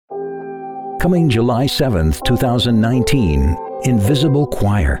Coming July 7th, 2019, Invisible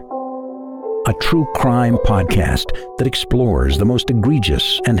Choir. A true crime podcast that explores the most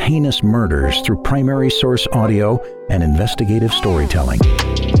egregious and heinous murders through primary source audio and investigative storytelling. They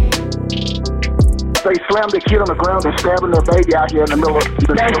slammed the kid on the ground and stabbing their baby out here in the middle of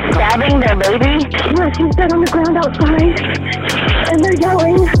the... They're stabbing their baby? Yes, he's dead on the ground outside, and they're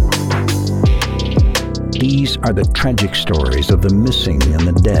yelling. These are the tragic stories of the missing and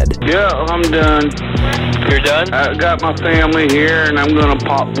the dead. Yeah, I'm done. You're done? I got my family here, and I'm going to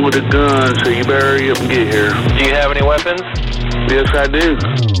pop with a gun, so you better hurry up and get here. Do you have any weapons? Yes, I do.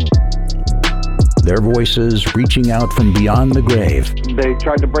 Their voices reaching out from beyond the grave. They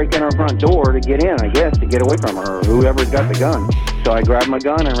tried to break in our front door to get in, I guess, to get away from her, or whoever got the gun. So I grabbed my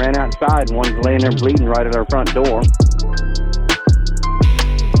gun and ran outside, and one's laying there bleeding right at our front door.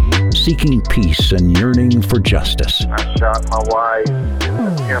 Seeking peace and yearning for justice. I shot my wife in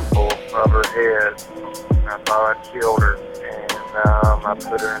the temple of her head. I thought I killed her, and I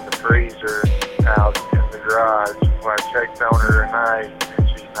put her in the freezer out in the garage. When I checked on her tonight, and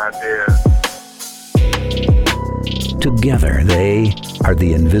she's not dead. Together, they are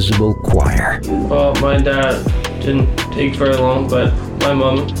the Invisible Choir. Well, my dad didn't take very long, but my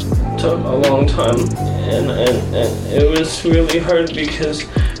mom took a long time, and it was really hard because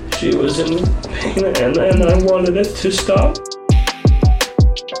she was in pain, and I wanted it to stop.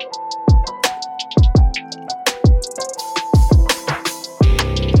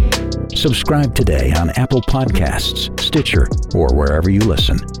 Subscribe today on Apple Podcasts, Stitcher, or wherever you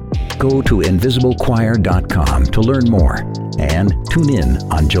listen. Go to invisiblechoir.com to learn more and tune in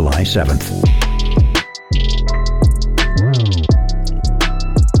on July 7th.